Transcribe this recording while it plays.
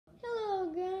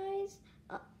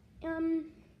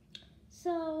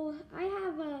So I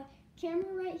have a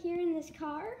camera right here in this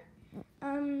car,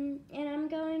 and I'm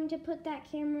going to put that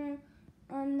camera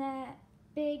on that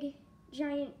big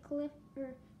giant cliff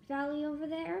or valley over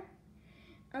there.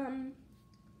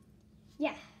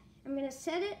 Yeah, I'm gonna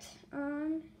set it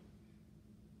on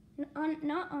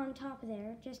not on top of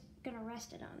there, just gonna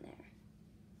rest it on there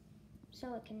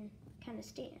so it can kind of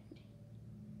stand.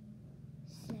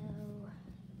 So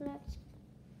let's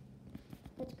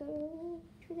go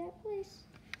to that place.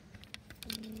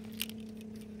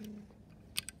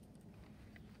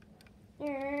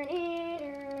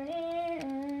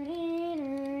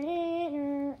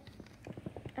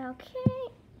 Okay.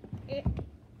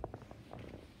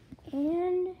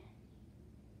 And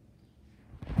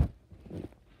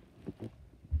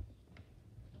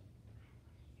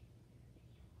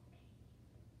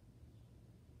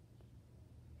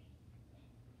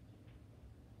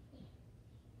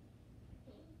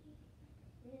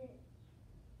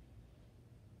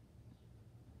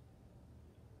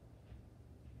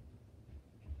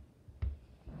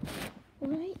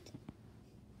right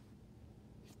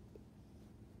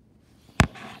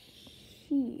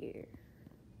here.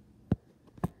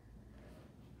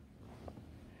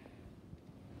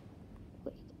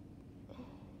 Wait.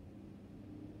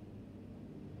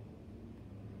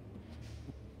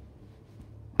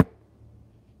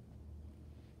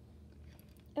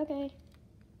 Okay.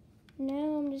 Now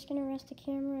I'm just gonna rest the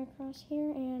camera across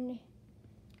here and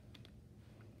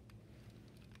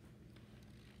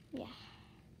yeah.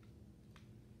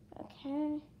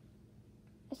 Okay.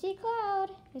 I see a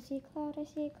cloud. I see a cloud. I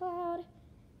see a cloud.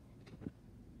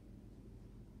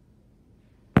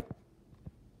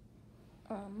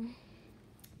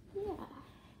 Yeah.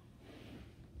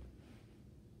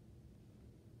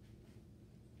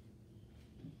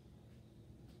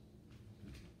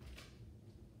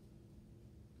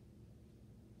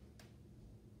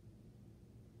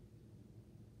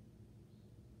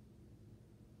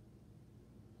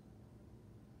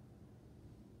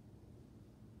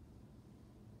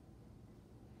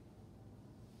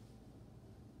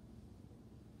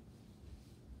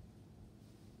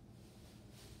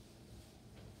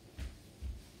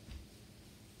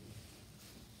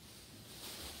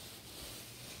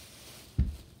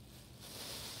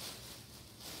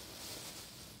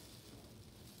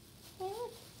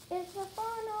 It's a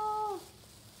funnel.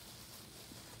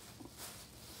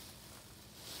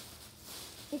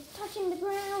 It's touching the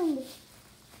ground.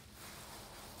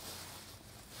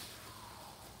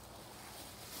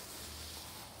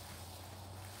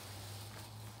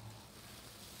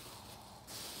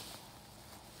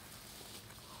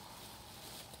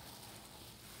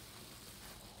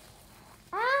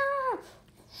 Ah!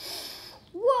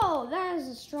 Whoa, that is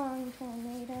a strong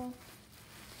tornado.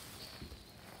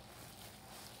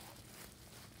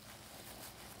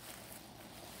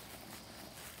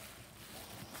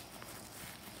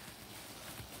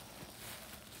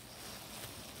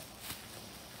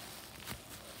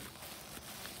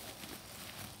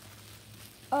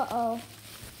 Uh-oh.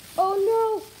 Oh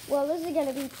no! Well, this is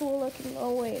gonna be cool looking.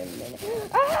 Oh, wait a minute.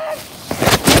 Ah!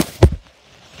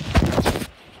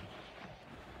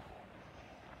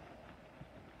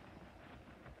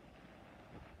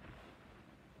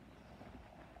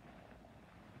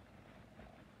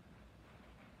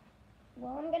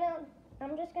 Well,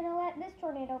 I'm just gonna let this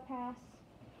tornado pass.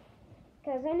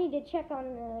 Because I need to check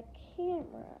on the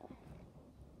camera.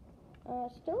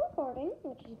 Still recording,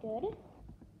 which is good.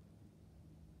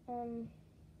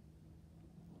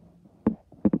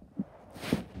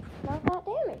 Not that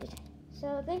damaged.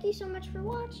 So thank you so much for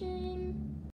watching.